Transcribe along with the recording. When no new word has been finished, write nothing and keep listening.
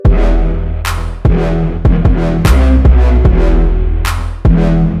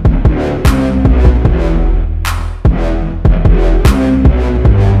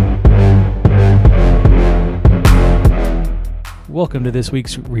Welcome to this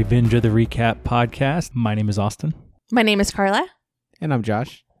week's Revenge of the Recap podcast. My name is Austin. My name is Carla. And I'm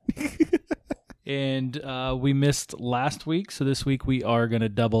Josh. And we missed last week, so this week we are going to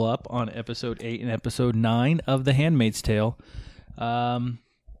double up on episode 8 and episode 9 of The Handmaid's Tale.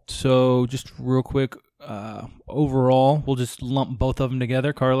 So just real quick, overall, we'll just lump both of them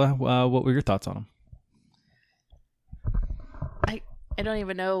together. Carla, what were your thoughts on them? I don't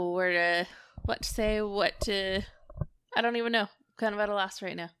even know what to say, I don't even know. I'm kind of at a loss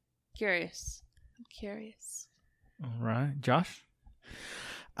right now. I'm curious. All right. Josh?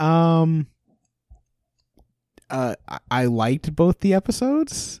 I liked both the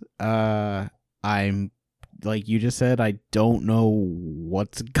episodes. I'm like you just said, I don't know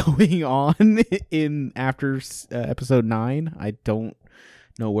what's going on in after episode 9. I don't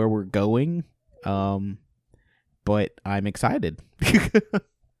know where we're going. But I'm excited.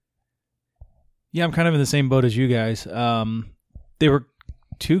 Yeah, I'm kind of in the same boat as you guys. They were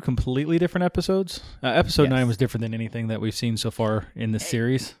two completely different episodes. Episode 9 was different than anything that we've seen so far in this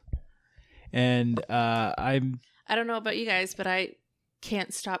series. And I don't know about you guys, but I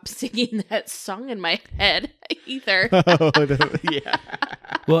can't stop singing that song in my head either. Yeah.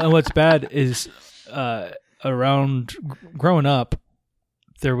 Well, and what's bad is around growing up,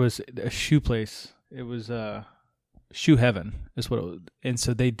 there was a shoe place. It was Shoe Heaven is what it was. And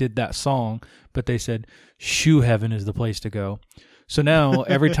so they did that song, but they said Shoe Heaven is the place to go. So now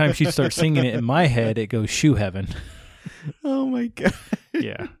every time she starts singing it in my head, it goes Shoe Heaven. Oh my God.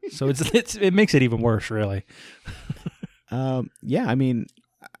 Yeah. So it makes it even worse, really. Yeah, I mean,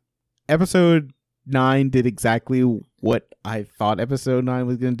 episode 9 did exactly what I thought episode 9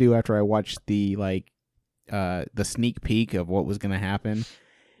 was going to do after I watched the sneak peek of what was going to happen.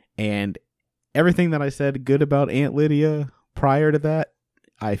 And everything that I said good about Aunt Lydia prior to that,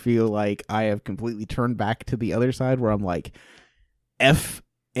 I feel like I have completely turned back to the other side where I'm like, F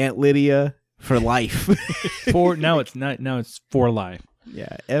Aunt Lydia for life. Now it's for life.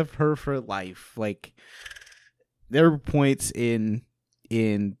 Yeah, F her for life. Like, there were points in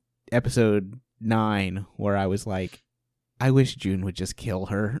episode 9 where I was like, I wish June would just kill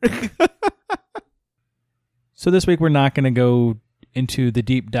her. So this week we're not going to go into the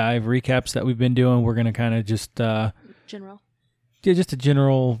deep dive recaps that we've been doing. We're going to kind of just general. Yeah, just a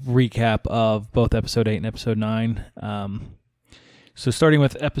general recap of both episode 8 and episode 9. So starting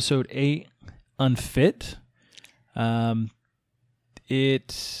with episode 8, Unfit.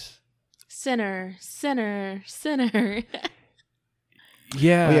 It Sinner.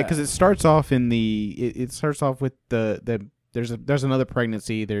 Yeah. Oh yeah, because it starts off in it starts off with the there's another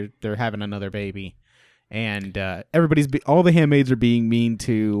pregnancy. They're having another baby. And all the handmaids are being mean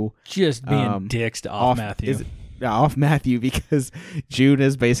to... Just being dicks to off Matthew. Off Matthew because June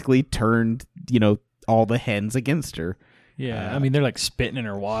has basically turned, all the hens against her. Yeah, I mean, they're like spitting in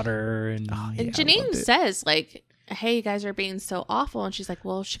her water. And Janine says, like, hey, you guys are being so awful. And she's like,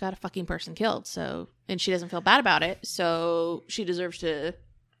 well, she got a fucking person killed. And she doesn't feel bad about it. So she deserves to,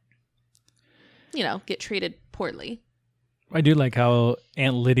 get treated poorly. I do like how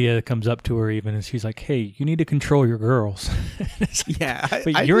Aunt Lydia comes up to her even, and she's like, hey, you need to control your girls. Yeah.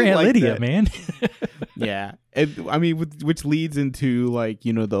 But you're Aunt Lydia, man. Yeah. And, I mean, which leads into, like,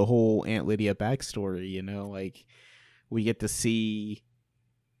 the whole Aunt Lydia backstory, like, we get to see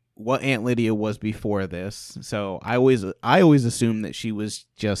what Aunt Lydia was before this. So I always assumed that she was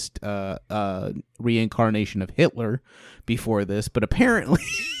just a reincarnation of Hitler before this, but apparently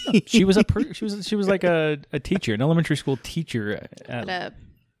she was like a teacher, an elementary school teacher at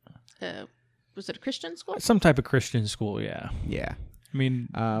was it a Christian school? Some type of Christian school, yeah. Yeah. I mean,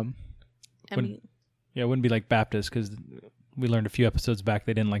 it wouldn't be like Baptist because we learned a few episodes back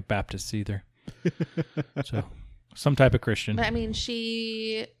they didn't like Baptists either. So some type of Christian. But I mean,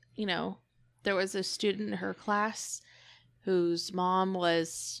 she, there was a student in her class whose mom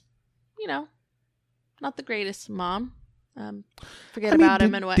was, not the greatest mom. Forget about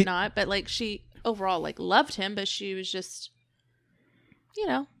him and whatnot. But like she overall like loved him, but she was just,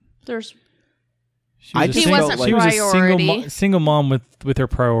 there's. He wasn't priority. She was a single mom with her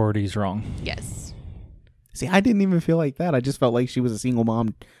priorities wrong. Yes. See, I didn't even feel like that. I just felt like she was a single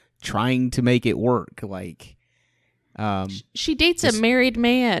mom trying to make it work. Like, she dates a married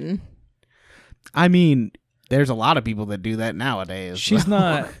man. I mean, there's a lot of people that do that nowadays. She's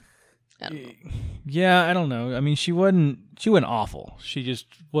not. I don't know. Yeah, I don't know. I mean, she wasn't awful. She just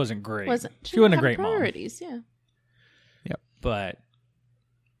wasn't great. She wasn't a great priorities, mom. Yeah. Yep. But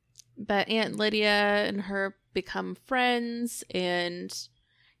But Aunt Lydia and her become friends, and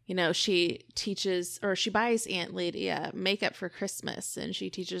she teaches, or she buys Aunt Lydia makeup for Christmas, and she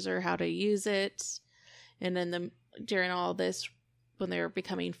teaches her how to use it. And then during all this, when they're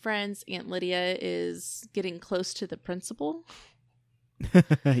becoming friends, Aunt Lydia is getting close to the principal.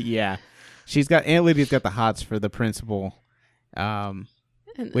 Yeah, Aunt Lydia's got the hots for the principal,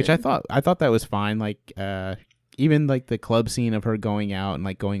 which I thought that was fine. Like, even like the club scene of her going out and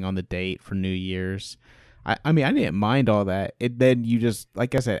like going on the date for New Year's. I mean, I didn't mind all that. Then you just,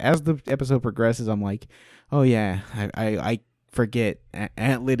 like I said, as the episode progresses, I'm like, oh yeah, I forget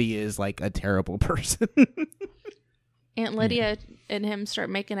Aunt Lydia is like a terrible person. Aunt Lydia and him start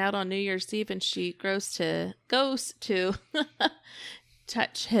making out on New Year's Eve, and she goes to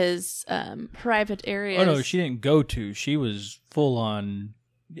touch his private areas. Oh no, she didn't go to. She was full on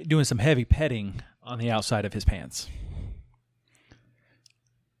doing some heavy petting on the outside of his pants.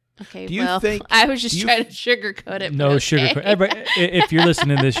 Okay, I was just trying to sugarcoat it. No, sugarcoat. Everybody, if you're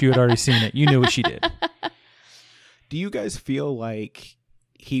listening to this, you had already seen it. You knew what she did. Do you guys feel like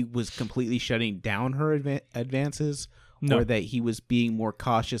he was completely shutting down her advances? No. Or that he was being more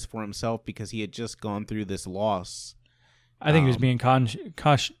cautious for himself because he had just gone through this loss? I think he was being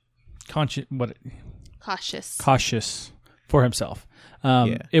cautious for himself.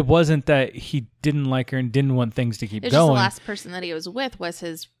 It wasn't that he didn't like her and didn't want things to keep going. Just the last person that he was with was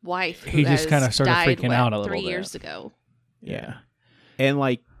his wife. He just kind of started freaking out a little bit 3 years ago. Yeah. And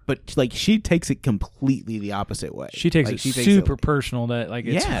but she takes it completely the opposite way. She takes it super personal that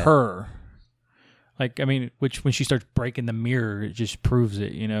it's her. Like, I mean, which when she starts breaking the mirror, it just proves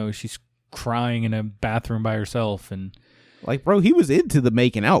it. She's crying in a bathroom by herself, and like, bro, he was into the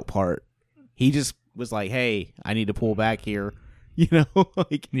making out part. He just was like, "Hey, I need to pull back here,"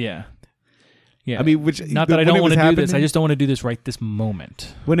 like, yeah. I mean, not that I don't want to do this. I just don't want to do this right this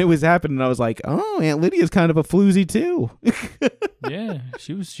moment. When it was happening, I was like, "Oh, Aunt Lydia's kind of a floozy too." Yeah,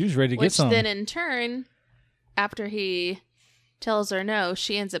 she was ready to get some. Which then, in turn, after he tells her no,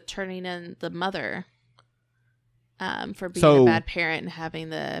 she ends up turning in the mother for being a bad parent and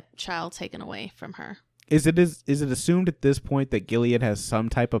having the child taken away from her. Is it assumed at this point that Gilead has some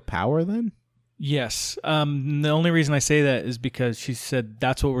type of power then? Yes. The only reason I say that is because she said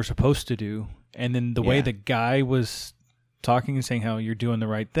that's what we're supposed to do. And then the way the guy was talking and saying how you're doing the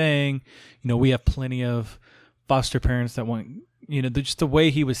right thing, we have plenty of foster parents that want, just the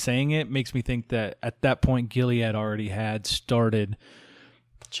way he was saying it makes me think that at that point Gilead already had started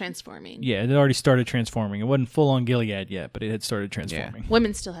transforming. Yeah, it had already started transforming. It wasn't full on Gilead yet, but it had started transforming. Yeah.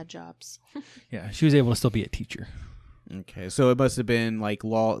 Women still had jobs. Yeah, she was able to still be a teacher. Okay, so it must have been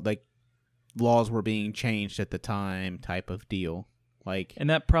laws were being changed at the time type of deal. And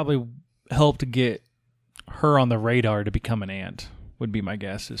that probably helped get her on the radar to become an aunt, would be my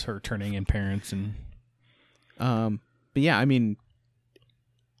guess, is her turning in parents. And but yeah, I mean,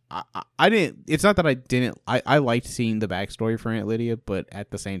 I didn't. It's not that I didn't. I liked seeing the backstory for Aunt Lydia, but at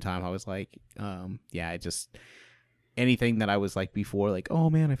the same time, I was like, I just anything that I was like before, like, oh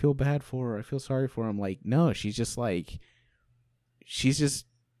man, I feel bad for her. I feel sorry for her. I'm like, no, she's just like, she's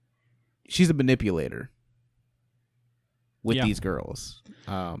a manipulator with these girls.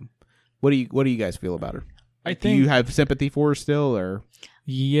 What do you guys feel about her? Do you have sympathy for her still, or?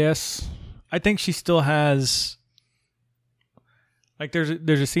 Yes, I think she still has. Like there's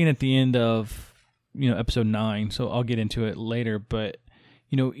a scene at the end of episode 9, so I'll get into it later. But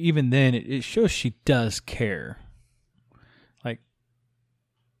even then, it shows she does care. Like,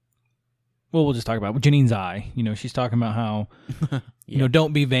 well, we'll just talk about Janine's eye. She's talking about how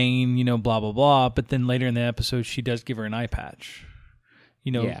don't be vain. Blah blah blah. But then later in the episode, she does give her an eye patch.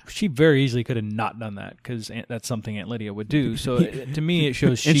 She very easily could have not done that because that's something Aunt Lydia would do. So to me, it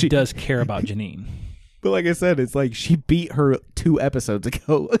shows she does care about Janine. But like I said, it's like she beat her 2 episodes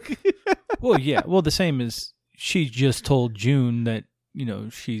ago. Well, yeah. Well, the same as she just told June that,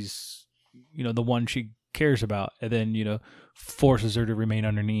 she's, the one she cares about, and then, forces her to remain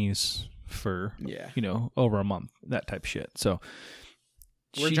on her knees for, over a month, that type of shit. So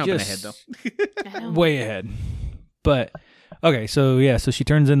we're jumping ahead, though. Way ahead. But, okay, so she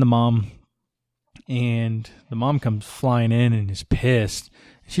turns in the mom, and the mom comes flying in and is pissed.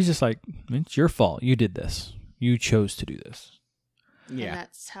 She's just like, it's your fault. You did this. You chose to do this. Yeah. And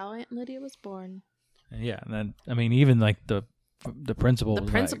that's how Aunt Lydia was born. Yeah. And then, I mean, even like the principal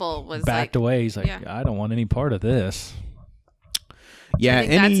was backed away. He's like, I don't want any part of this. Yeah. I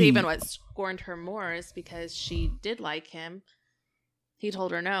think that's even what scorned her more, is because she did like him. He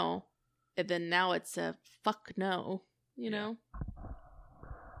told her no. And then now it's a fuck no,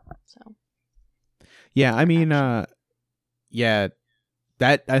 So. Yeah. I mean,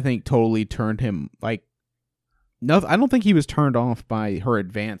 that I think totally turned him like. No, I don't think he was turned off by her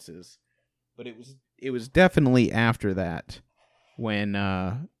advances, but it was definitely after that when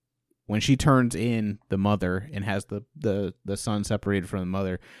she turns in the mother and has the son separated from the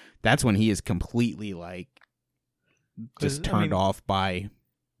mother. That's when he is completely like just turned off by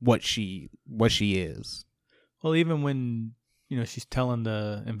what she is. Well, even when she's telling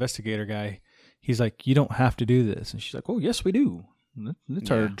the investigator guy, he's like, "You don't have to do this," and she's like, "Oh, yes, we do.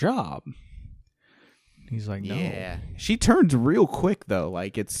 It's our job." He's like, "No." Yeah, she turns real quick though.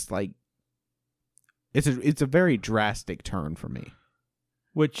 Like it's a very drastic turn for me.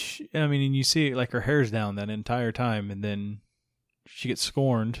 Which and you see, like her hair's down that entire time, and then she gets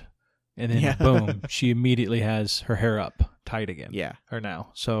scorned, and then boom, she immediately has her hair up tight again. Yeah, her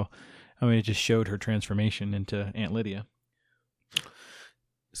now. So, it just showed her transformation into Aunt Lydia.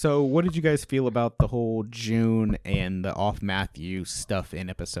 So, what did you guys feel about the whole June and the off Matthew stuff in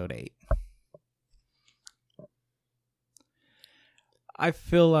episode 8? I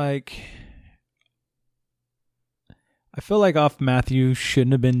feel like off Matthew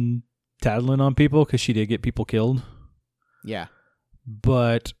shouldn't have been tattling on people because she did get people killed. Yeah.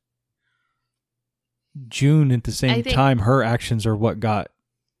 But June, at the same time, her actions are what got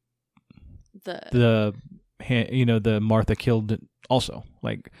the Martha killed also.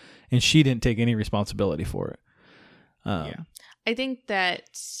 Like, and she didn't take any responsibility for it. I think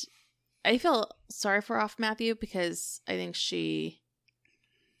that I feel sorry for off Matthew because I think she's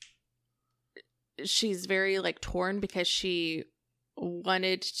very like torn because she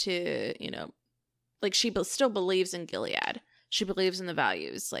wanted to, like she still believes in Gilead. She believes in the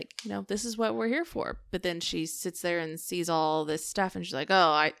values, like, this is what we're here for. But then she sits there and sees all this stuff and she's like,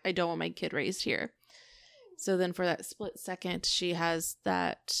 oh, I don't want my kid raised here. So then for that split second, she has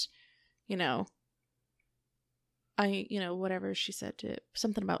that, whatever she said to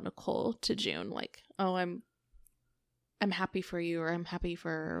something about Nicole to June, like, oh, I'm happy for you, or I'm happy for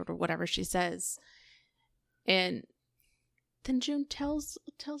her, or whatever she says. And then June tells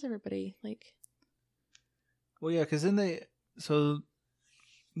everybody, like, well, yeah, because then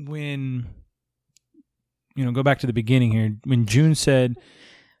when go back to the beginning here, when June said,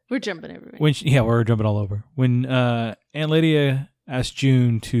 we're jumping everywhere. We're jumping all over. When Aunt Lydia asked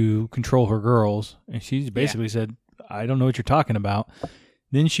June to control her girls, and she basically said, I don't know what you're talking about.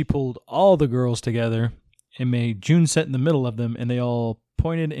 Then she pulled all the girls together and made June sit in the middle of them, and they all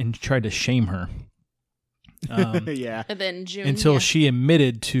pointed and tried to shame her. Yeah. And then June, until she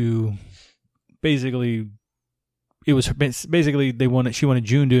admitted to basically, it was basically she wanted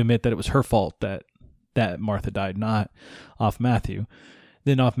June to admit that it was her fault that Martha died, not off Matthew.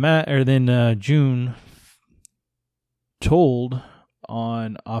 Then June told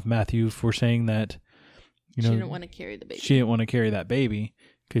on off Matthew for saying that she didn't want to carry the baby. She didn't want to carry that baby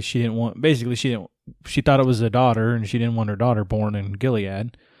because she thought it was a daughter, and she didn't want her daughter born in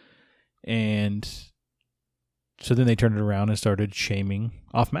Gilead. And so then they turned it around and started shaming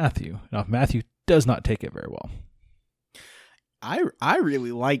off Matthew. And off Matthew does not take it very well. I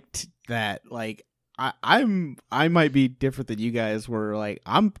really liked that. Like, I might be different than you guys were. Like,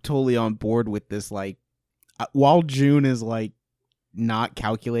 I'm totally on board with this. Like, while June is like not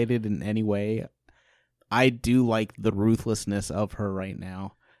calculated in any way, I do like the ruthlessness of her right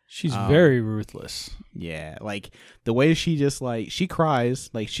now. She's very ruthless. Yeah, like the way she just like she cries,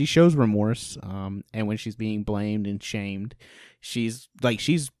 like she shows remorse. And when she's being blamed and shamed, she's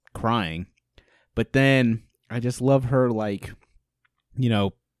crying. But then I just love her, like, I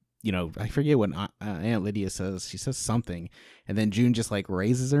forget what Aunt Lydia says. She says something, and then June just like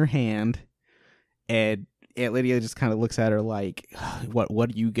raises her hand, and Aunt Lydia just kind of looks at her like, "What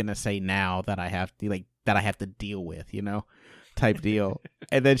are you gonna say now that I have to deal with, type deal?"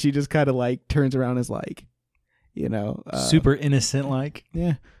 And then she just kind of like turns around and is like, super innocent, like,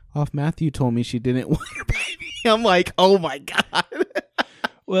 yeah. Off Matthew told me she didn't want her baby. I'm like, oh my god.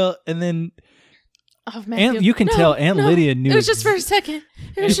 Well, and then. You can tell Aunt Lydia knew. It was just for a second.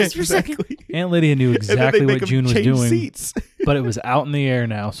 Aunt Lydia knew exactly what June was doing, seats. But it was out in the air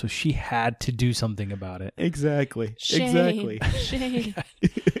now, so she had to do something about it. Exactly. Shame.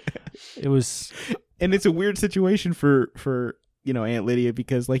 It was, and it's a weird situation for Aunt Lydia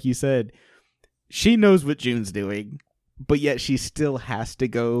because, like you said, she knows what June's doing, but yet she still has to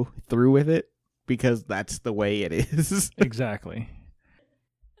go through with it because that's the way it is. Exactly.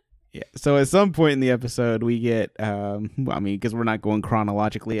 Yeah. So at some point in the episode, we get, because we're not going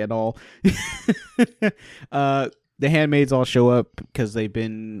chronologically at all, the handmaids all show up because they've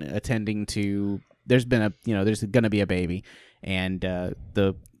been attending to. There's going to be a baby, and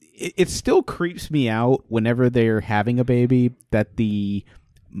it still creeps me out whenever they're having a baby that the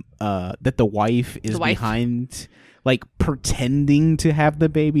wife is behind, like pretending to have the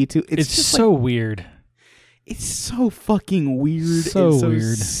baby too. It's just so weird. It's so fucking weird. So and so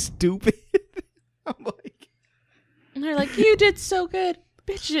weird. Stupid. I'm like, And they're like, you did so good.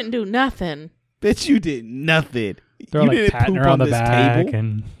 Bitch, you didn't do nothing. bitch, you did nothing. They're you like didn't patting poop her on the this back table.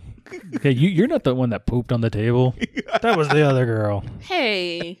 and okay, you're not the one that pooped on the table. That was the other girl.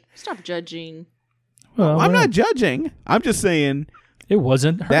 Hey, stop judging. Well, I'm not judging. I'm just saying It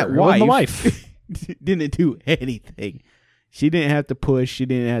wasn't her. that It wasn't the wife wife. didn't do anything. She didn't have to push. She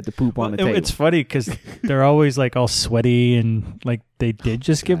didn't have to poop on the table. It's funny because they're always like all sweaty and like they did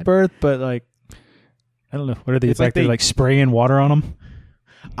just give birth, but like I don't know. What are they It's back like there they- like spraying water on them?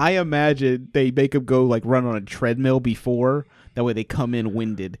 I imagine they make them go like run on a treadmill before. That way they come in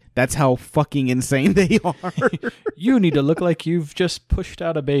winded. That's how fucking insane they are. You need to look like you've just pushed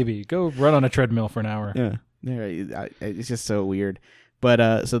out a baby. Go run on a treadmill for an hour. Yeah, it's just so weird.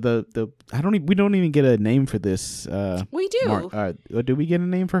 But so we don't even get a name for this. We do. Do we get a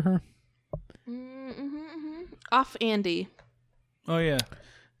name for her? Off Andy. Oh yeah.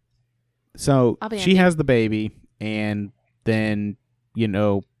 So I'll be she Andy. has the baby, and then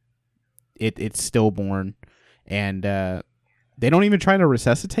it's stillborn, and they don't even try to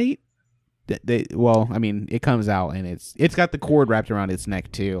resuscitate. It comes out and it's got the cord wrapped around its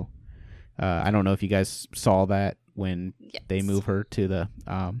neck too. I don't know if you guys saw that when they move her to the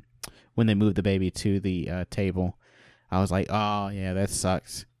when they move the baby to the table. I was like, oh yeah, that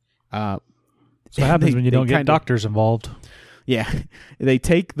sucks. So what happens when you don't get doctors involved? Yeah, they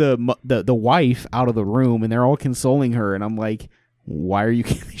take the wife out of the room and they're all consoling her, and I'm like, why are you?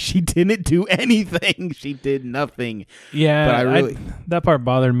 She didn't do anything. She did nothing. Yeah, but I really that part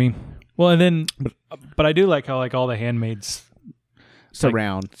bothered me. Well, and then, but I do like how like all the handmaids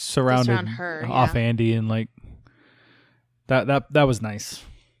surrounded her off Andy, and like that was nice.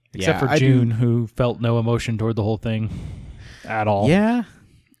 Except for I June, do. who felt no emotion toward the whole thing at all. Yeah,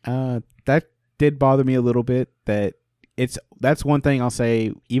 that did bother me a little bit. That's one thing I'll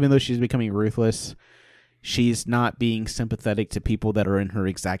say. Even though she's becoming ruthless, she's not being sympathetic to people that are in her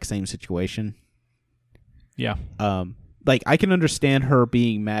exact same situation. Yeah. Like I can understand her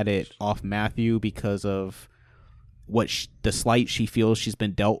being mad at off Matthew because of what the slight she feels she's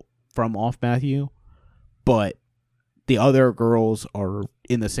been dealt from off Matthew, but the other girls are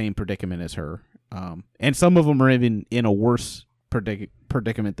in the same predicament as her, and some of them are even in a worse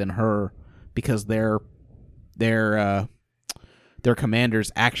predicament than her because their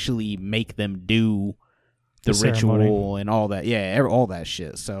commanders actually make them do the ritual ceremony and all that. Yeah, all that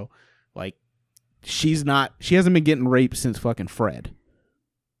shit. So like she hasn't been getting raped since fucking Fred.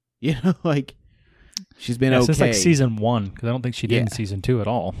 You know, like she's been okay since like season 1, because I don't think she did in season 2 at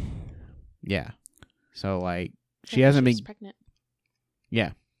all. Yeah. So like she hasn't been pregnant.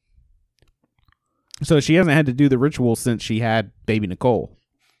 Yeah. So she hasn't had to do the ritual since she had baby Nicole,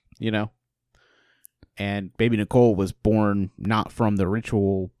 you know? And baby Nicole was born not from the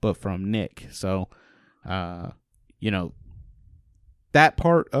ritual, but from Nick. So, that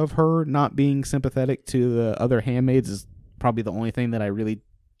part of her not being sympathetic to the other handmaids is probably the only thing that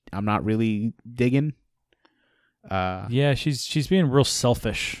I'm not really digging. Yeah, she's being real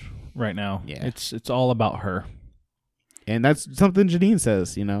selfish right now. Yeah. It's all about her. And that's something Janine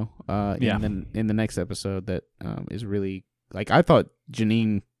says, in the next episode that is really like I thought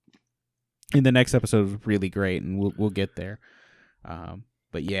Janine in the next episode was really great, and we'll get there.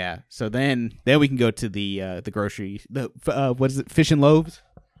 But yeah, so then we can go to the grocery. What is it? Fish and loaves.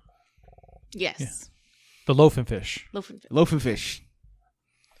 Yes. Yeah. The loaf and fish, Loaf and fish.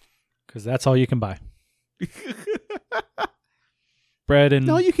 because that's all you can buy. Bread and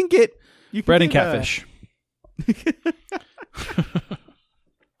No, you can get bread and catfish.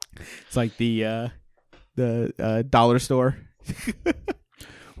 It's like the dollar store.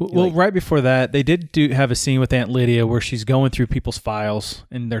 Well, right before that, they did have a scene with Aunt Lydia where she's going through people's files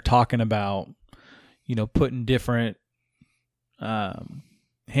and they're talking about, putting different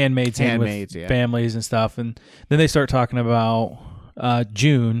handmaids in with families and stuff. And then they start talking about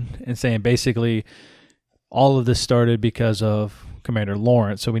June and saying basically all of this started because of Commander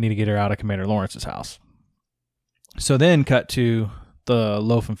Lawrence, so we need to get her out of Commander Lawrence's house. So then cut to the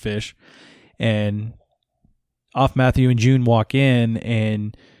loaf and fish, and off Matthew and June walk in,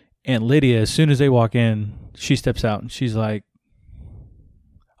 and Aunt Lydia, as soon as they walk in, she steps out and she's like,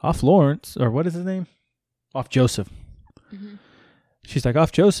 off Lawrence, or what is his name? Off Joseph. Mm-hmm. She's like,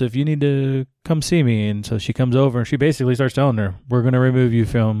 off Joseph, you need to come see me. And so she comes over and she basically starts telling her, we're going to remove you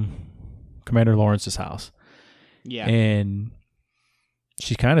from Commander Lawrence's house. Yeah. And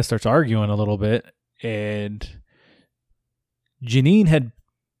she kind of starts arguing a little bit, and Janine had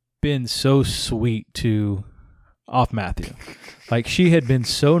been so sweet to Off Matthew. Like, she had been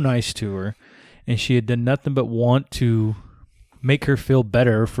so nice to her, and she had done nothing but want to make her feel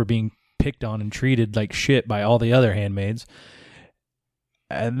better for being picked on and treated like shit by all the other handmaids.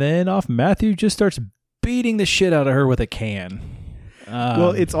 And then Off Matthew just starts beating the shit out of her with a can.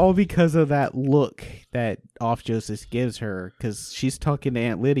 Well, it's all because of that look that Off Joseph gives her, because she's talking to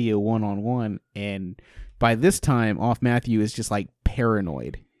Aunt Lydia one-on-one, and by this time, Off Matthew is just like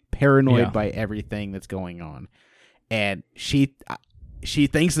paranoid by everything that's going on. And she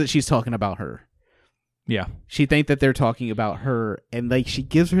thinks that she's talking about her. Yeah. She thinks that they're talking about her, and like she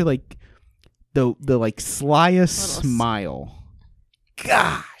gives her like the like slyest smile.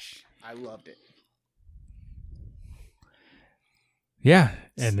 Gosh, I loved it. Yeah,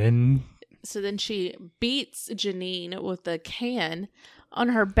 and then So then she beats Janine with a can on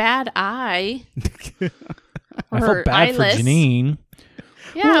her bad eye. I felt bad for Janine.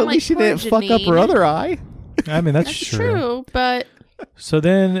 Yeah, well, I'm at like, least she poor didn't fuck up her Janine. other eye. I mean, that's That's true. true, but So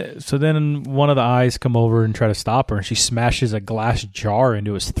then one of the eyes come over and try to stop her, and she smashes a glass jar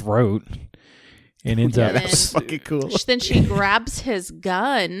into his throat and ends Yeah, up that was fucking cool. then she grabs his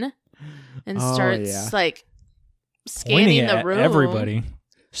gun and Oh, starts yeah. like pointing scanning the at room. everybody.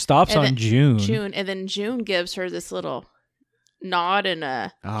 Stops And on then June. And then June gives her this little nod and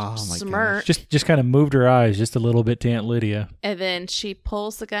a Oh my smirk. Just kind of moved her eyes just a little bit to Aunt Lydia. And then she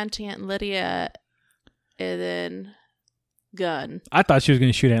pulls the gun to Aunt Lydia, and then gun. I thought she was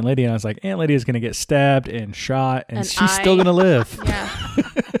going to shoot Aunt Lydia, and I was like, Aunt Lydia's going to get stabbed and shot, and And she's still going to live. Yeah.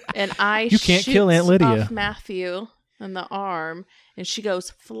 And I You can't kill Aunt shoots Lydia. off Matthew in the arm, and she goes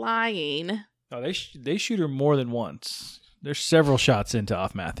flying. Oh, they shoot her more than once. There's several shots into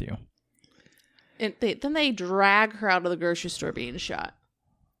Off Matthew. And then they drag her out of the grocery store being shot.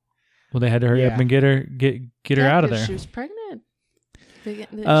 Well, they had to hurry up Yeah. and get her Yeah, out of 'cause there. She was pregnant. She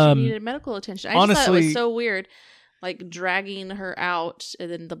Um, needed medical attention. I just thought it honestly- was so weird, like dragging her out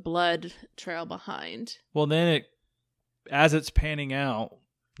and then the blood trail behind. Well, then as it's panning out,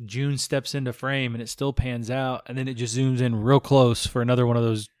 June steps into frame, and it still pans out, and then it just zooms in real close for another one of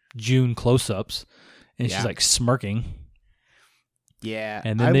those June close-ups, and Yeah. she's like smirking. Yeah,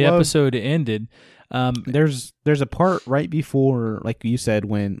 And then I the love- episode ended. There's a part right before, like you said,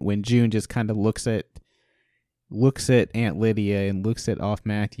 when June just kind of looks at Aunt Lydia and looks at Off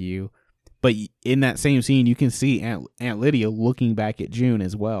Matthew, but in that same scene you can see Aunt Lydia looking back at June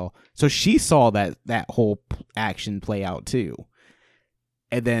as well. So she saw that whole action play out too.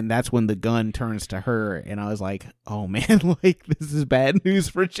 And then that's when the gun turns to her, and I was like, "Oh man, like this is bad news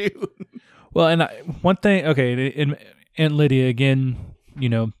for June." Well, and one thing, okay, in Aunt Lydia, again, you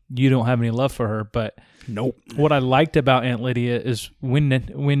know, you don't have any love for her, but Nope. what I liked about Aunt Lydia is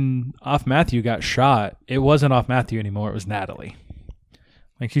when Off Matthew got shot, it wasn't Off Matthew anymore, it was Natalie.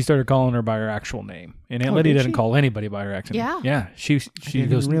 Like, she started calling her by her actual name. And Aunt Lydia did didn't she? call anybody by her actual name. Yeah. Yeah. She I didn't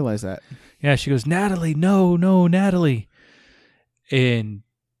goes, even realize that. yeah, she goes, Natalie, no, Natalie. And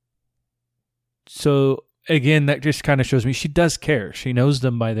so, again, that just kind of shows me she does care. She knows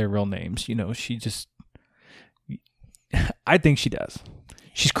them by their real names. You know, she just, I think she does.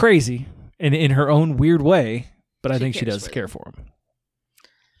 She's crazy in her own weird way, but I She think she cares does for care them. for him.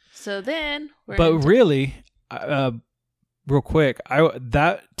 So then, But really, real quick,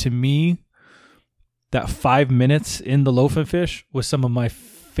 that to me, that 5 minutes in the Loaf and Fish was some of my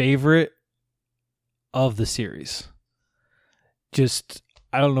favorite of the series. Just,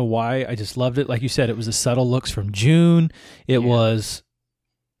 I don't know why, I just loved it. Like you said, it was the subtle looks from June. It was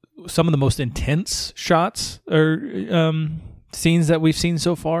some of the most intense shots or scenes that we've seen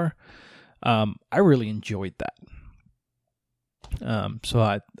so far. I really enjoyed that.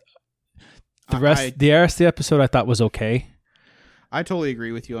 So the rest of the episode I thought was okay. I totally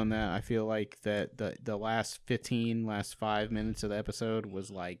agree with you on that. I feel like that the last 5 minutes of the episode was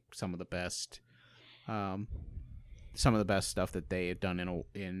like some of the best stuff that they had done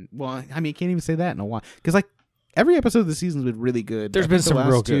well, I mean, I can't even say that in a while, because like every episode of the season's been really good. There's I been think some the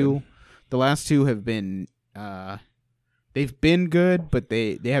last real two, good. The last two have been they've been good, but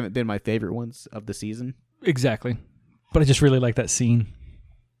they haven't been my favorite ones of the season. Exactly. But I just really like that scene.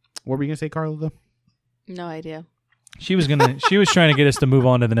 What were you gonna say, Carla? Though? no idea. She was trying to get us to move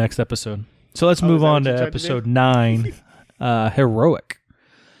on to the next episode. So let's move is that on what to you tried to episode 9, Heroic.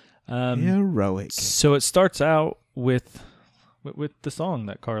 Heroic. So it starts out with the song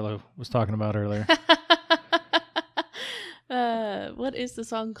that Carlo was talking about earlier. What is the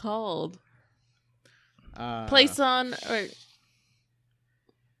song called? Uh, Place on or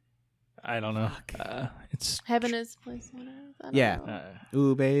I don't know. It's Heaven is a place on earth. I don't Yeah. know.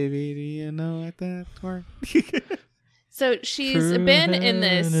 Ooh, baby, do you know what that's worth? So she's true been in heaven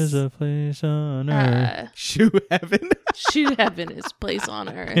is this. a place on earth. Shoe heaven. Shoe heaven is place on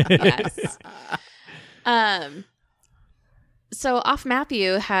earth. Yes. So off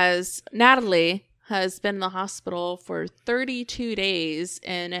Matthew Natalie has been in the hospital for 32 days,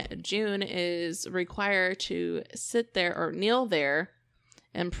 and June is required to sit there or kneel there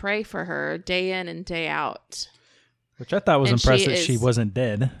and pray for her day in and day out. Which I thought was And impressive. She wasn't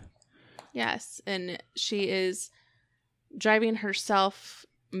dead. Yes, and she is driving herself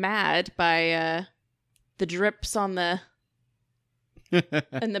mad by the drips on the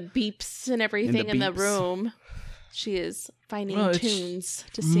and the beeps and everything in the beeps. room. She is finding Well, tunes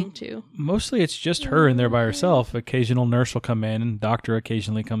to sing to. Mostly it's just her in there by herself. Occasional nurse will come in and doctor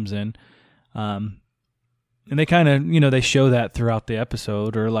occasionally comes in. And they kind of, they show that throughout the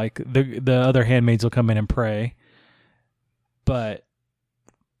episode, or like the other handmaids will come in and pray. But,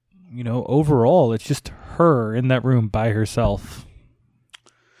 overall, it's just her in that room by herself.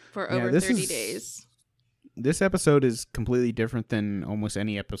 For Yeah, over this 30 is- days. This episode is completely different than almost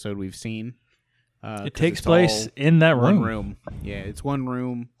any episode we've seen. It 'cause takes it's place all in that one room. room. Yeah, it's one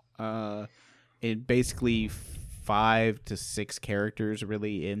room. It basically 5 to 6 characters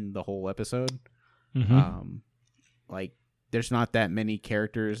really in the whole episode. Mm-hmm. Like there's not that many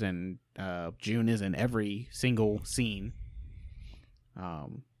characters, and June is in every single scene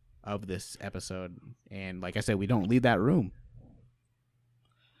of this episode. And like I said, we don't leave that room.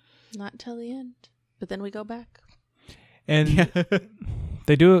 Not till the end. But then we go back. And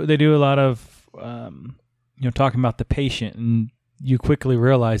they do a lot of talking about the patient, and you quickly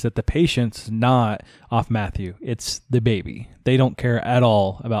realize that the patient's not off Matthew, it's the baby. They don't care at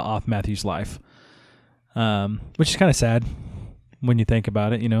all about off Matthew's life, which is kind of sad when you think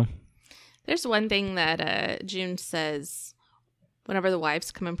about it. There's one thing that June says whenever the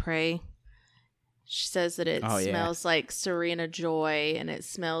wives come and pray. She says that it smells like Serena Joy, and it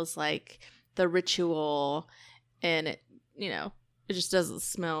smells like the ritual, and it just doesn't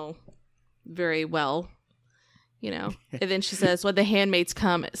smell very well, And then she says, when the handmaids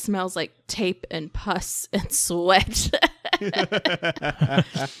come, it smells like tape and pus and sweat.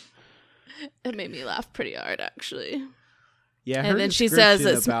 It made me laugh pretty hard, actually. Yeah, And then she says,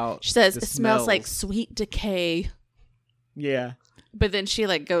 it smells like sweet decay. Yeah. But then she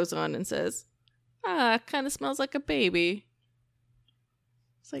goes on and says, it kind of smells like a baby.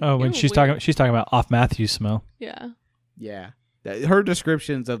 It's like, when ew, she's weird. talking about off Matthew's smell. Yeah. Yeah. Her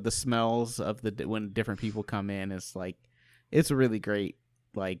descriptions of the smells of when different people come in is it's really great.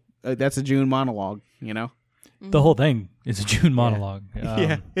 That's a June monologue, The whole thing is a June monologue.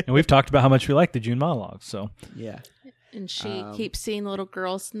 Yeah. And we've talked about how much we like the June monologue. So Yeah. And she keeps seeing little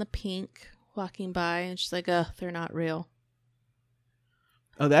girls in the pink walking by, and she's like, they're not real.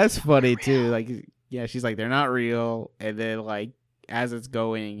 Oh, that's funny too. She's like, they're not real. And then as it's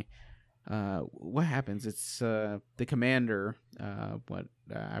going, what happens? It's the commander,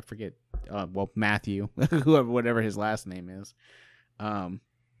 I forget, Matthew, whatever his last name is.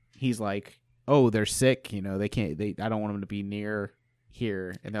 He's like, oh, they're sick. They can't, I don't want them to be near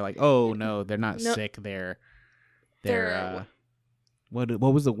here. And they're like, oh no, they're not sick. They're what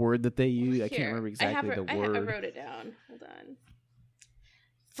was the word that they used? I can't remember exactly the word. I wrote it down. Hold on.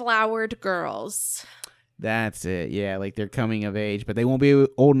 Flowered girls. That's it. Yeah, they're coming of age, but they won't be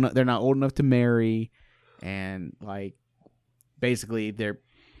old enough. They're not old enough to marry, and basically they're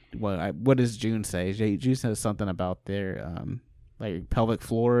what does June say? June says something about their pelvic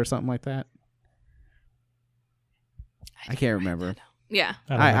floor or something like that. I can't remember. Yeah,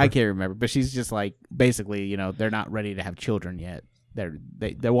 I can't remember, but she's just basically they're not ready to have children yet. They're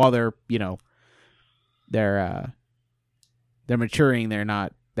while they're maturing, they're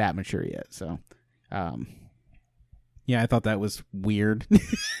not that mature yet. So. Yeah, I thought that was weird.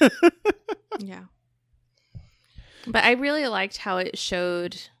 Yeah. But I really liked how it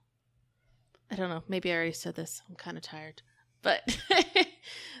showed, I don't know, maybe I already said this. I'm kind of tired. But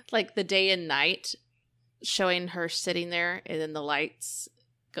the day and night, showing her sitting there, and then the lights,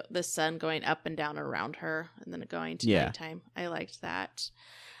 the sun going up and down around her, and then going to nighttime. I liked that.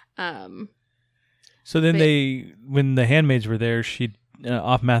 So then when the handmaids were there,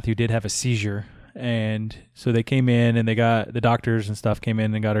 off Matthew did have a seizure, and so they came in, and the doctors and stuff came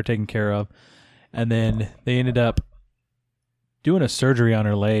in and got her taken care of, and then they ended up doing a surgery on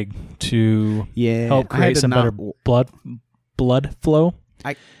her leg to help create some better blood flow.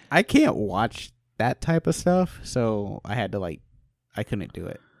 I can't watch that type of stuff, so I had to I couldn't do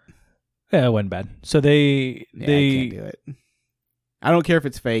it. Yeah, it wasn't bad. So they I can't do it. I don't care if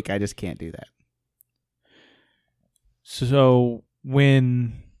it's fake. I just can't do that. So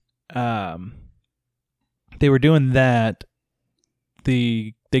when they were doing that,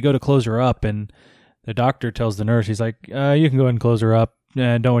 they go to close her up, and the doctor tells the nurse, he's like, you can go ahead and close her up.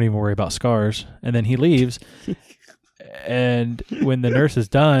 Don't even worry about scars. And then he leaves. And when the nurse is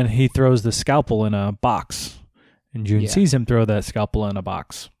done, he throws the scalpel in a box. And June sees him throw that scalpel in a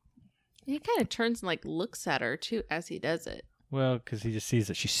box. He kind of turns and like looks at her too as he does it. Well, because he just sees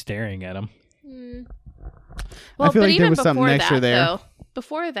that she's staring at him. Well, I feel but like even there was something before extra that, there. though,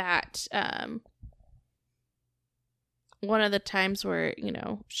 before that, one of the times where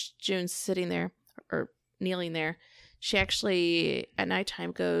June's sitting there or kneeling there, she actually at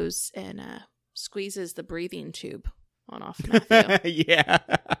nighttime goes and squeezes the breathing tube on off Matthew. Yeah.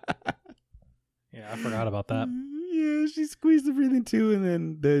 Yeah, I forgot about that. Yeah, she squeezed the breathing too, and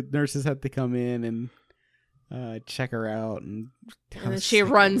then the nurses had to come in and check her out, and then she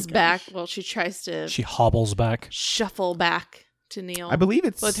runs back. Well, she tries to. She hobbles back, shuffle back to kneel. I believe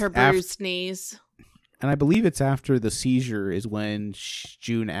it's with her bruised knees. And I believe it's after the seizure is when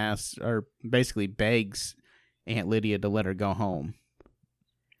June asks, or basically begs, Aunt Lydia to let her go home.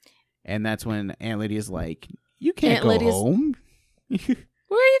 And that's when Aunt Lydia's like, "You can't go home."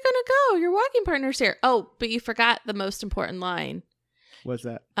 Where are you gonna go? Your walking partner's here. Oh, but you forgot the most important line. What's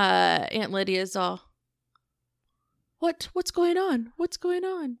that? Aunt Lydia's all, What's going on? What's going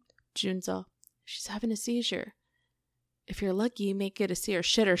on? June's all, she's having a seizure. If you're lucky, you may get to see her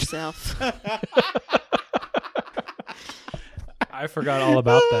shit herself. I forgot all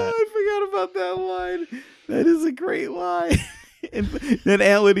about that. I forgot about that line. That is a great line. And then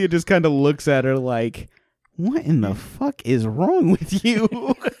Aunt Lydia just kind of looks at her like, what in the fuck is wrong with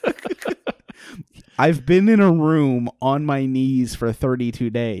you? I've been in a room on my knees for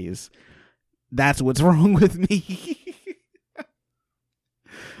 32 days. That's what's wrong with me.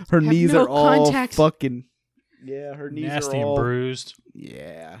 Her knees are all fucking... Yeah, her knees nasty are all... and bruised.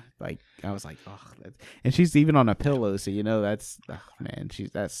 Yeah, like I was like, oh, and she's even on a pillow, so that's man,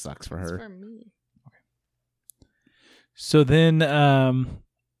 that sucks for her. It's for me. So then,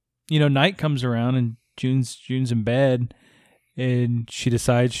 night comes around and June's in bed, and she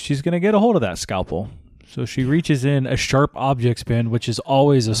decides she's gonna get a hold of that scalpel. So she reaches in a sharp objects bin, which is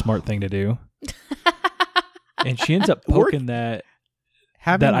always a smart thing to do, and she ends up poking that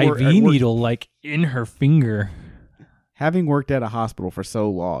IV needle like in her finger. Having worked at a hospital for so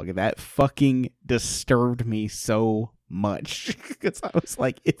long, that fucking disturbed me so much because I was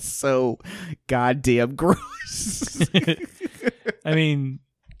like, it's so goddamn gross. I mean,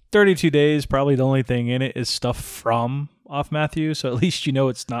 32 days, probably the only thing in it is stuff from Off Matthew, so at least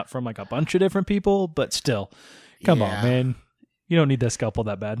it's not from like a bunch of different people, but still, come on, man. You don't need that scalpel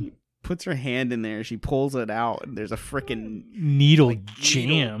that bad. Puts her hand in there, she pulls it out, and there's a freaking needle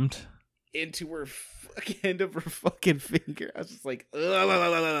jammed into her end of her fucking finger. I was just like,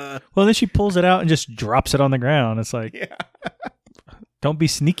 ugh. Well, then she pulls it out and just drops it on the ground. It's like, don't be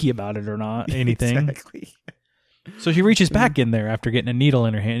sneaky about it or not anything. Exactly. So she reaches back in there after getting a needle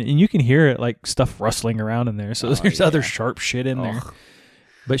in her hand, and you can hear it like stuff rustling around in there. So there's other sharp shit in there.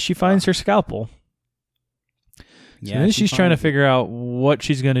 But she finds her scalpel. So then she's trying to figure out what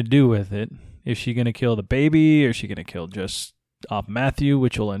she's going to do with it. Is she going to kill the baby, or is she going to kill just Off Matthew,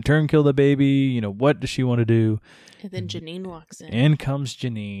 which will in turn kill the baby? What does she want to do? And then Janine walks in. In comes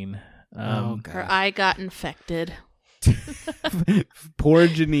Janine. Her eye got infected. Poor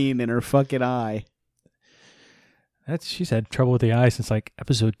Janine and her fucking eye. She's had trouble with the eye since like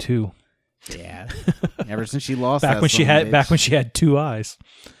episode 2. Yeah. Ever since she lost back when she had 2 eyes.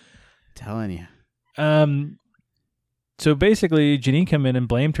 Telling you. So basically, Janine came in and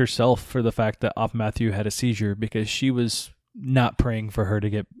blamed herself for the fact that Off Matthew had a seizure because she was not praying for her to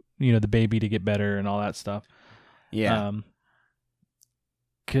get, the baby to get better and all that stuff. Yeah.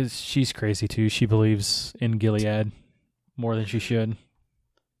 Because she's crazy too. She believes in Gilead more than she should.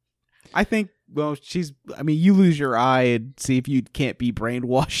 I think, you lose your eye and see if you can't be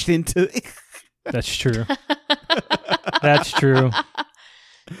brainwashed into it. That's true. That's true.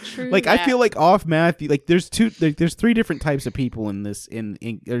 I feel like Off Matthew, there's 3 different types of people in this.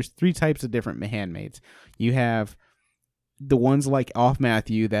 There's 3 types of different handmaids. You have the ones like Off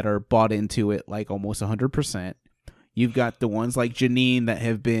Matthew that are bought into it like almost 100%. You've got the ones like Janine that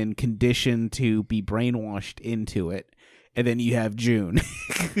have been conditioned to be brainwashed into it, and then you have June,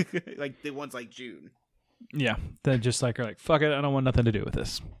 like the ones like June. Yeah, that just like are like, fuck it, I don't want nothing to do with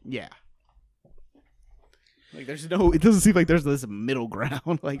this. Yeah. It doesn't seem like there's this middle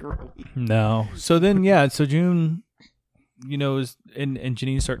ground, like really. No. So then, so June, and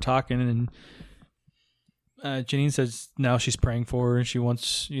Janine start talking, Janine says now she's praying for her and she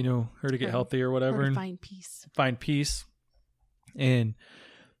wants, her to get healthy or whatever. Or And find peace. find peace. And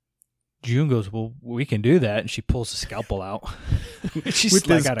June goes, well, we can do that. And she pulls the scalpel out. She's With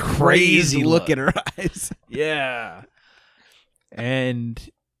like this got a crazy crazy look in her eyes. Yeah. And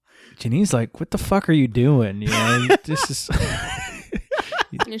Janine's like, what the fuck are you doing? This is...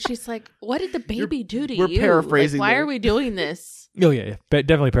 And she's like, what did the baby do to we're you? paraphrasing Like, why there. are we doing this? Oh, yeah.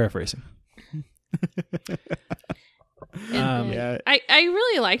 Definitely paraphrasing. And Yeah. I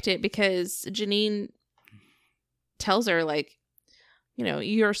really liked it because Janine tells her, like,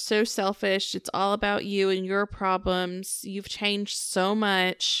 you're so selfish. It's all about you and your problems. You've changed so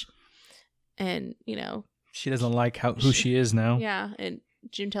much. And, She doesn't like who she is now. yeah. And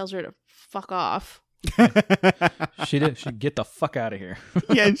June tells her to fuck off. She did. She'd get the fuck out of here.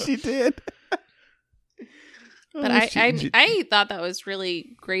 Yeah, she did. But I thought that was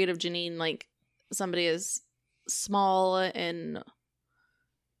really great of Janine, like somebody as small and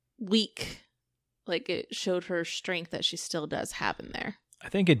weak. Like it showed her strength that she still does have in there. I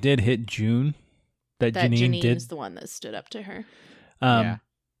think it did hit June that Janine Janine's did. the one that stood up to her. Yeah.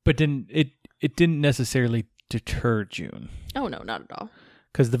 But it didn't necessarily deter June. Oh no, not at all.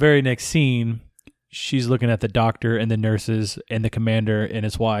 Because the very next scene, she's looking at the doctor and the nurses and the commander and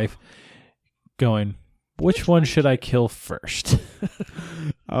his wife going, which one should I kill first?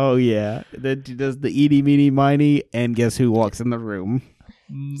 Oh, yeah. Then she does the eeny, meeny, miny, and guess who walks in the room?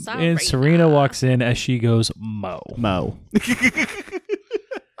 And Serena walks in as she goes, Mo.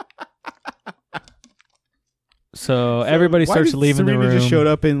 So everybody Why starts did leaving Serena the room. just showed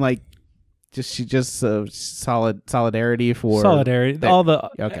up in like, solidarity for Solidarity. that- All the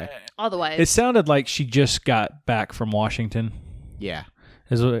Okay. All the way. It sounded like she just got back from Washington. Yeah.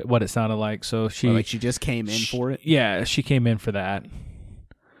 Is what it sounded like. So she, Or like she just came in for it. Yeah, she came in for that.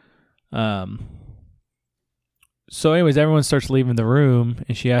 So, anyways, everyone starts leaving the room,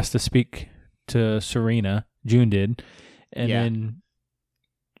 and she has to speak to Serena. June did, and Yeah. then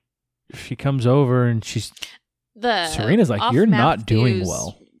she comes over, and Serena's like, off "You're not doing Matthew's-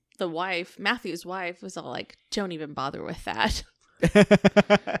 well." The wife, Matthew's wife, was all like, "Don't even bother with that."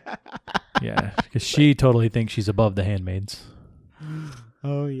 Yeah, because she totally thinks she's above the handmaids.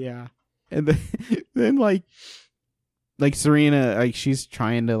 Oh yeah, and then like Serena, like she's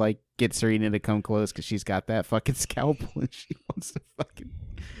trying to like get Serena to come close because she's got that fucking scalpel and she wants to fucking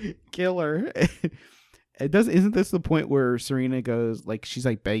kill her. Isn't this the point where Serena goes like she's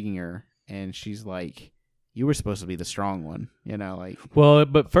like begging her and she's like, "You were supposed to be the strong one," like. Well,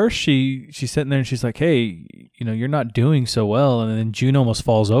 but first she's sitting there and she's like, "Hey, you're not doing so well," and then June almost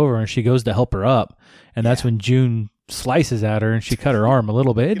falls over and she goes to help her up, and that's when June slices at her and she cut her arm a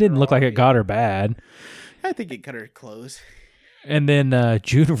little bit. It didn't look like it got her bad. I think it cut her close. And then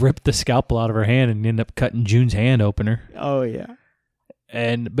June ripped the scalpel out of her hand and ended up cutting June's hand opener. Oh yeah.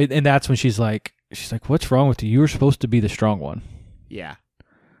 And that's when she's like, "What's wrong with you? You were supposed to be the strong one." Yeah.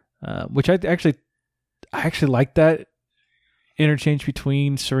 Which I actually like that interchange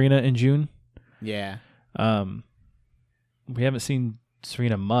between Serena and June. Yeah. We haven't seen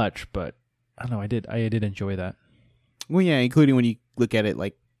Serena much, but I don't know. I did enjoy that. Well, yeah, including when you look at it,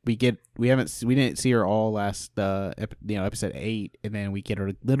 like we didn't see her all last episode 8, and then we get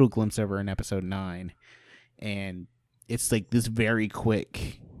a little glimpse of her in episode 9, and it's like this very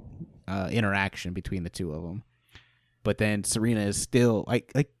quick interaction between the two of them. But then Serena is still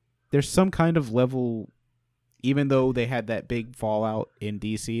like there's some kind of level, even though they had that big fallout in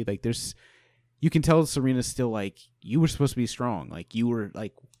DC. Like you can tell Serena's still like, you were supposed to be strong. Like you were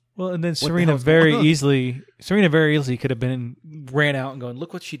like. Well, and then the Serena hell's very going on? easily could have ran out and going,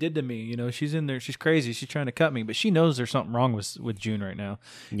 "Look what she did to me." She's in there. She's crazy. She's trying to cut me, but she knows there's something wrong with June right now.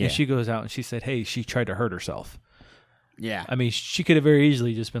 Yeah. And she goes out and she said, "Hey, she tried to hurt herself." Yeah. I mean, she could have very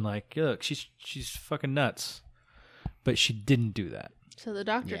easily just been like, "Look, she's fucking nuts," but she didn't do that. So the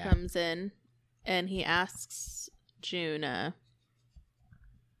doctor Yeah. comes in and he asks June,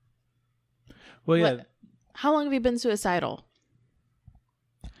 Well, yeah, how long have you been suicidal?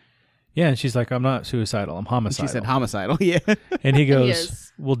 yeah, and she's like, "I'm not suicidal. I'm homicidal." She said homicidal. Yeah. and he And he goes,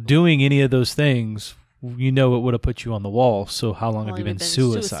 is. "Well, doing any of those things, it would have put you on the wall. So how long have you been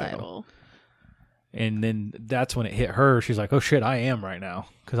suicidal?" And then that's when it hit her. She's like, "Oh shit, I am right now,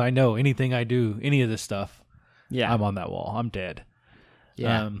 because I know anything I do, any of this stuff, Yeah. I'm on that wall. I'm dead."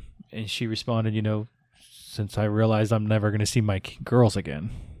 Yeah. And she responded, "Since I realized I'm never going to see my girls again,"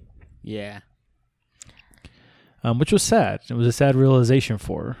 Yeah. which was sad. It was a sad realization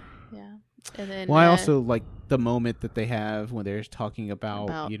for her. Yeah. And then Well, I also like the moment that they have when they're talking about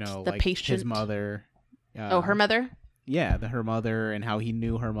the like his patient. mother. her mother? Yeah, her mother and how he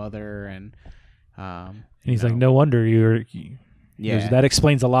knew her mother, and And he's like, no wonder you're. Yeah, that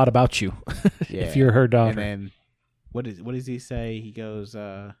explains a lot about you. yeah. If you're her daughter. And then what does he say? He goes,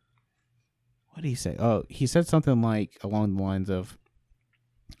 what did he say? Oh, he said something like along the lines of,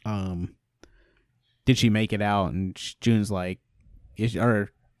 did she make it out? And June's like,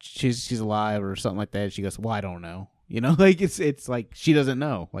 she's alive or something like that. She goes, well, I don't know. You know, like it's like she doesn't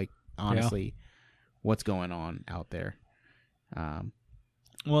know. Like honestly, what's going on out there.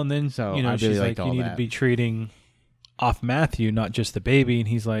 Well, and then So, you know, I really she's liked like, all you need that. to be treating off Matthew, not just the baby. And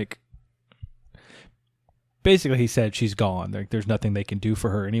he's like, basically, he said she's gone. Like, there's nothing they can do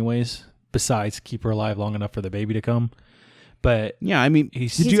for her, anyways, besides keep her alive long enough for the baby to come. But yeah, I mean,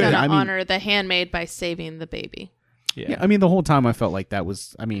 He's going to honor the handmaid by saving the baby. yeah, I mean, the whole time I felt like that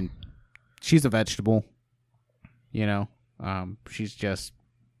was, I mean, she's a vegetable. You know, she's just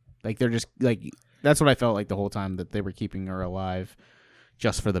like they're just like that's what I felt like the whole time, that they were keeping her alive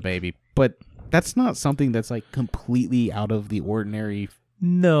just for the baby. But that's not something that's like completely out of the ordinary.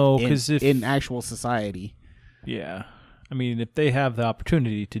 No, because in actual society, yeah, I mean, if they have the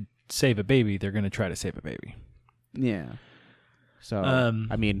opportunity to save a baby, they're going to try to save a baby. yeah. So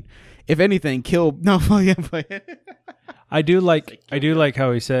I mean, if anything, kill. No, yeah, I do like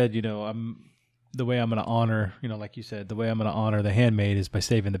how he said, you know, the way I'm going to honor, you know, like you said, the way I'm going to honor the handmaid is by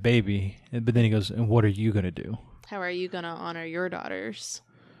saving the baby. But then he goes, and what are you going to do? How are you going to honor your daughters?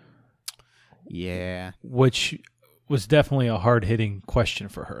 Yeah. Which was definitely a hard-hitting question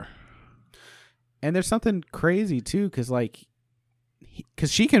for her. And there's something crazy too, because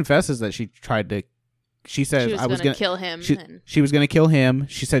she confesses that she tried to. She says she was I was going to kill him. She was going to kill him.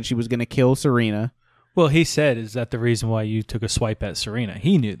 She said she was going to kill Serena. Well, he said, "Is that the reason why you took a swipe at Serena?"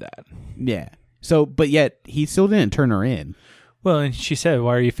 He knew that. Yeah. So, but yet he still didn't turn her in. Well, and she said,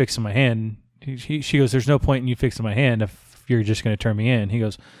 "Why are you fixing my hand?" She goes, "There's no point in you fixing my hand if you're just going to turn me in." He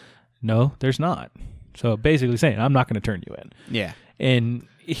goes, "No, there's not." So basically saying, "I'm not going to turn you in." Yeah. And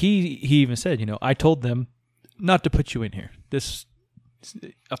he even said, "You know, I told them not to put you in here. This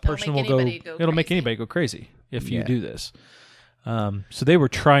a person will go. It'll make anybody go crazy if you do this." So they were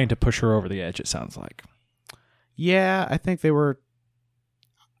trying to push her over the edge. It sounds like. Yeah, I think they were.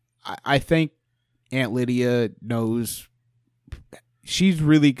 I think Aunt Lydia knows. She's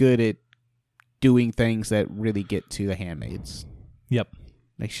really good at doing things that really get to the handmaids. Yep.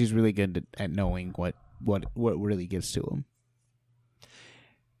 Like she's really good at knowing what really gets to them.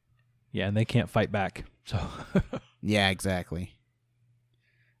 Yeah, and they can't fight back. So. Yeah, exactly.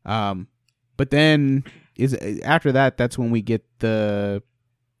 But then after that, that's when we get the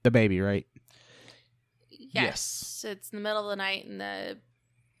baby, right? Yes. It's in the middle of the night and the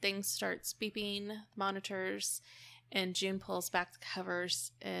thing starts beeping, monitors, and June pulls back the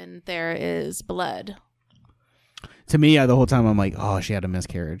covers and there is blood. To me, the whole time I'm like, oh, she had a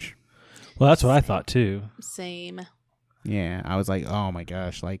miscarriage. Well, that's what I thought too. Same. Yeah, I was like, oh my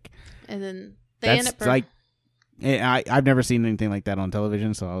gosh, like. And then they end up like. I've never seen anything like that on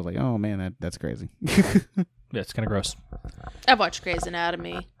television, so I was like, oh man, that's crazy. Yeah, it's kind of gross. I've watched Grey's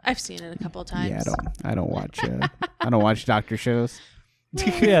Anatomy. I've seen it a couple of times. Yeah, I don't watch. I don't watch doctor shows.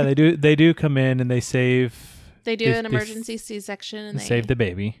 Yeah, they do come in and they save. They do an emergency C-section and they save the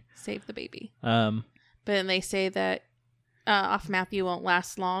baby. Save the baby. But then they say that off Matthew won't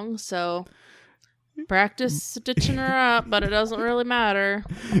last long, so practice stitching her up, but it doesn't really matter.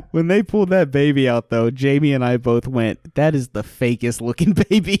 When they pulled that baby out, though, Jamie and I both went, that is the fakest looking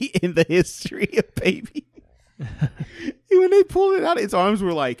baby in the history of baby. When they pulled it out, its arms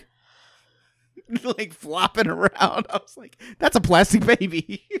were like flopping around. I was like, that's a plastic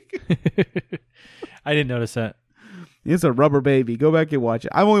baby. I didn't notice that. It's a rubber baby. Go back and watch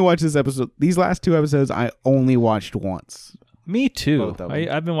it. I've only watched this episode. These last two episodes, I only watched once. Me too. Both of them.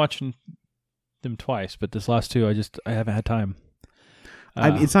 I've been watching them twice, but this last two, I haven't had time.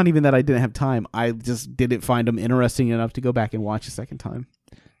 It's not even that I didn't have time. I just didn't find them interesting enough to go back and watch a second time.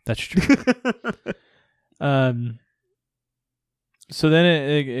 That's true. So then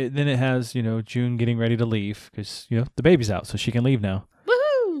it has, you know, June getting ready to leave because, you know, the baby's out, so she can leave now.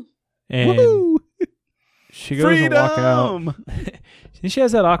 Woohoo! And Woo-hoo! She goes and walk out. And she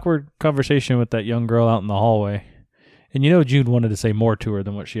has that awkward conversation with that young girl out in the hallway. And you know June wanted to say more to her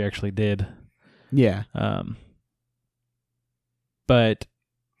than what she actually did. Yeah. But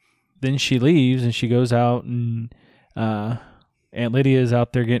then she leaves and she goes out and Aunt Lydia is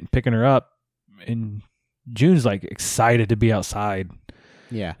out there picking her up and June's like excited to be outside.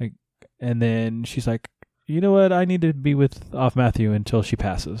 Yeah. And then she's like, you know what? I need to be with off Matthew until she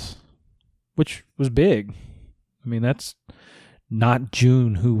passes, which was big. I mean, that's not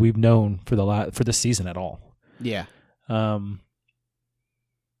June who we've known for the season at all. Yeah.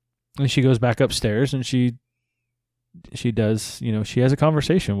 And she goes back upstairs and she does, she has a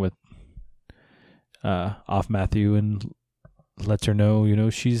conversation with off Matthew and lets her know,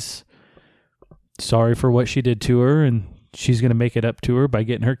 she's sorry for what she did to her and she's going to make it up to her by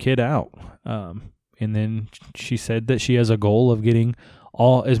getting her kid out. And then she said that she has a goal of getting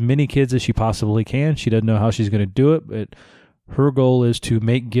as many kids as she possibly can. She doesn't know how she's going to do it, but her goal is to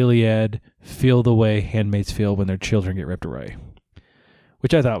make Gilead feel the way handmaids feel when their children get ripped away,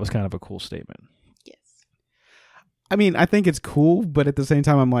 which I thought was kind of a cool statement. Yes. I mean, I think it's cool, but at the same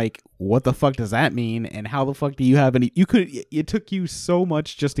time, I'm like, what the fuck does that mean? And how the fuck do you have any? It took you so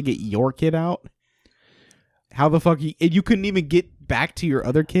much just to get your kid out. How the fuck you couldn't even get back to your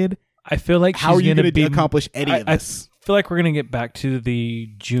other kid? I feel like how are you going to accomplish any of this? I feel like we're going to get back to the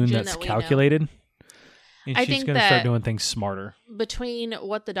June that's calculated. And I she's think going to start doing things smarter. Between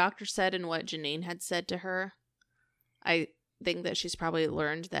what the doctor said and what Janine had said to her, I think that she's probably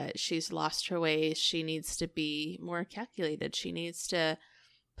learned that she's lost her ways. She needs to be more calculated. She needs to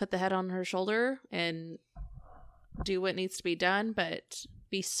put the head on her shoulder and do what needs to be done, but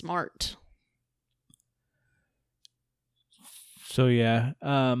be smart. So yeah,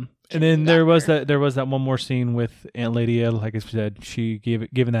 and then there was that one more scene with Aunt Lydia. Like I said, she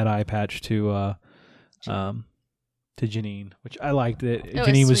given that eye patch to Janine, which I liked.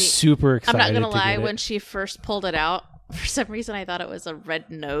 Janine was super excited. I'm not gonna lie, when she first pulled it out, for some reason I thought it was a red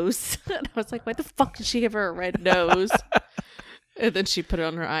nose, and I was like, "Why the fuck did she give her a red nose?" And then she put it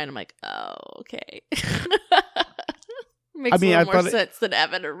on her eye, and I'm like, "Oh, okay." Makes a little more sense than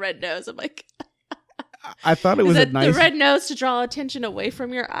having a red nose. I'm like. I thought it was a nice... the red nose to draw attention away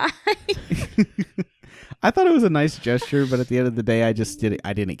from your eye. I thought it was a nice gesture, but at the end of the day, I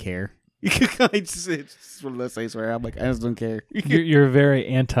didn't care. It's one of those things where I'm like, I just don't care. You're very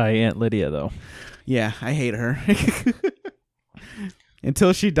anti Aunt Lydia, though. Yeah, I hate her.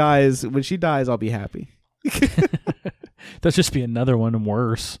 Until she dies. When she dies, I'll be happy. There'll just be another one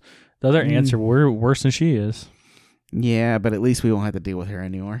worse. The other aunts are worse than she is. Yeah, but at least we won't have to deal with her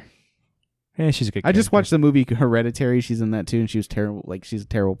anymore. Yeah, she's a good character. I just watched the movie Hereditary. She's in that too, and she was terrible. Like, she's a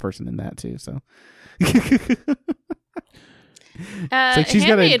terrible person in that too. So, she's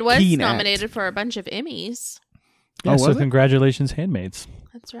Handmaid was nominated for a bunch of Emmys. Yeah, so congratulations, Handmaids.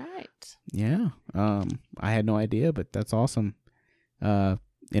 That's right. Yeah, I had no idea, but that's awesome.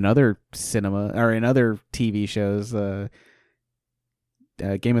 In other cinema or in other TV shows,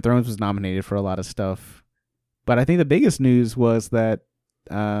 Game of Thrones was nominated for a lot of stuff, but I think the biggest news was that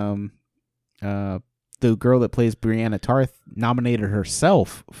the girl that plays Brianna Tarth nominated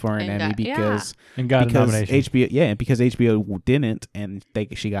herself for an Emmy because a nomination. HBO, because HBO didn't, and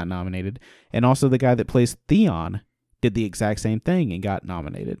she got nominated. And also the guy that plays Theon did the exact same thing and got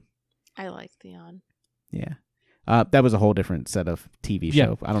nominated. I like Theon. Yeah, that was a whole different set of TV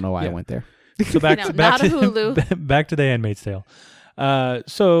show. I don't know why I went there. So back to Hulu. Back to The Handmaid's Tale.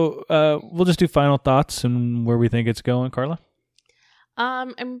 So we'll just do final thoughts and where we think it's going, Carla.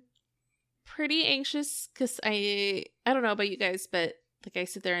 I'm pretty anxious because I don't know about you guys, but like I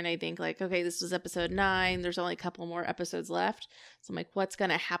sit there and I think like, okay, this was episode 9. There's only a couple more episodes left. So I'm like, what's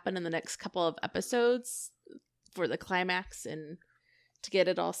going to happen in the next couple of episodes for the climax and to get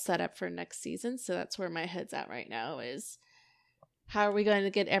it all set up for next season? So that's where my head's at right now is how are we going to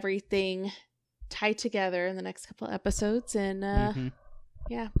get everything tied together in the next couple of episodes? And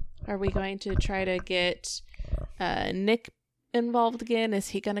are we going to try to get Nick involved again? Is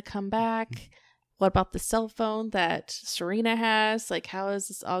he going to come back? What about the cell phone that Serena has? Like, how is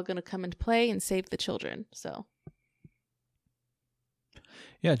this all going to come into play and save the children? So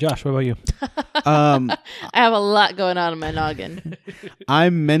yeah, Josh, what about you? I have a lot going on in my noggin.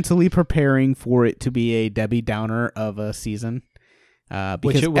 I'm mentally preparing for it to be a Debbie Downer of a season,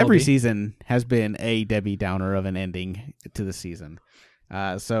 because every season has been a Debbie Downer of an ending to the season.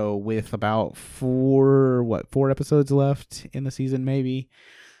 So with about 4 episodes left in the season, maybe,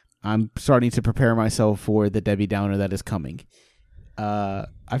 I'm starting to prepare myself for the Debbie Downer that is coming.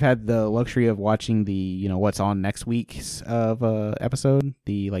 I've had the luxury of watching the, what's on next week's of episode,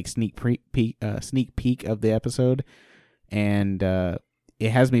 the like sneak peek of the episode, and it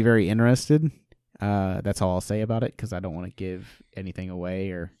has me very interested. That's all I'll say about it because I don't want to give anything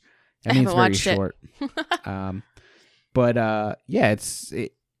away, or I mean it's very short. But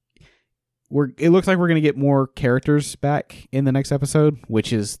it looks like we're gonna get more characters back in the next episode,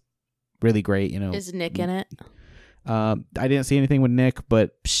 which is really great. Is Nick in it? I didn't see anything with Nick,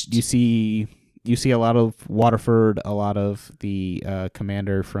 but you see a lot of Waterford, a lot of the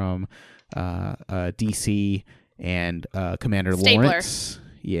commander from DC, and Commander Stapler. Lawrence.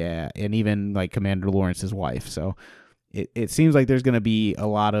 Yeah, and even like Commander Lawrence's wife. So it seems like there's going to be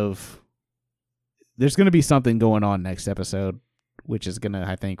something going on next episode, which is going to,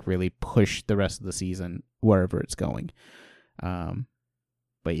 I think, really push the rest of the season wherever it's going.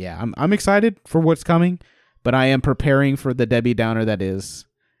 But yeah, I'm excited for what's coming, but I am preparing for the Debbie Downer that is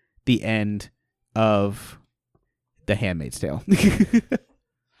the end of The Handmaid's Tale.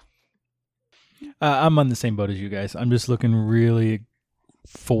 I'm on the same boat as you guys. I'm just looking really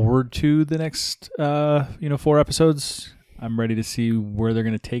forward to the next 4 episodes. I'm ready to see where they're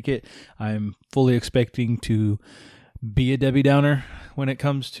going to take it. I'm fully expecting to be a Debbie Downer when it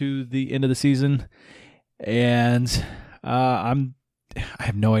comes to the end of the season, and I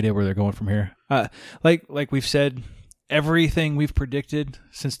have no idea where they're going from here. Like we've said, everything we've predicted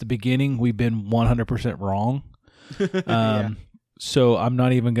since the beginning, we've been 100% wrong. Yeah. So I'm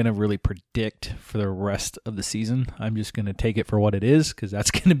not even going to really predict for the rest of the season. I'm just going to take it for what it is, because that's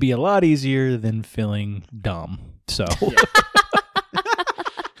going to be a lot easier than feeling dumb. So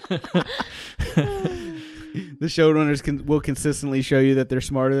The showrunners will consistently show you that they're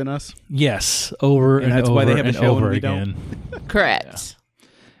smarter than us. yes, over and that's over why they have a and show and over we again. Correct.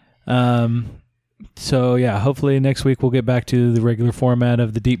 So yeah, hopefully next week we'll get back to the regular format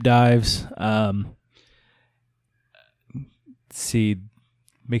of the deep dives.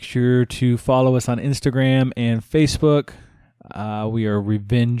 Make sure to follow us on Instagram and Facebook. We are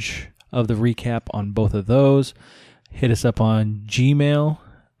Revenge of the Recap on both of those. Hit us up on Gmail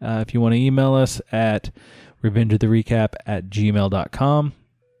if you want to email us at revengeoftherecap@gmail.com.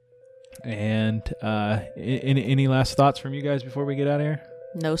 And any last thoughts from you guys before we get out of here?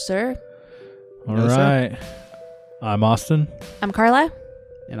 No, sir. All No, sir. right. I'm Austin. I'm Carla.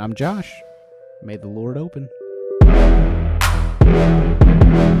 And I'm Josh. May the Lord open.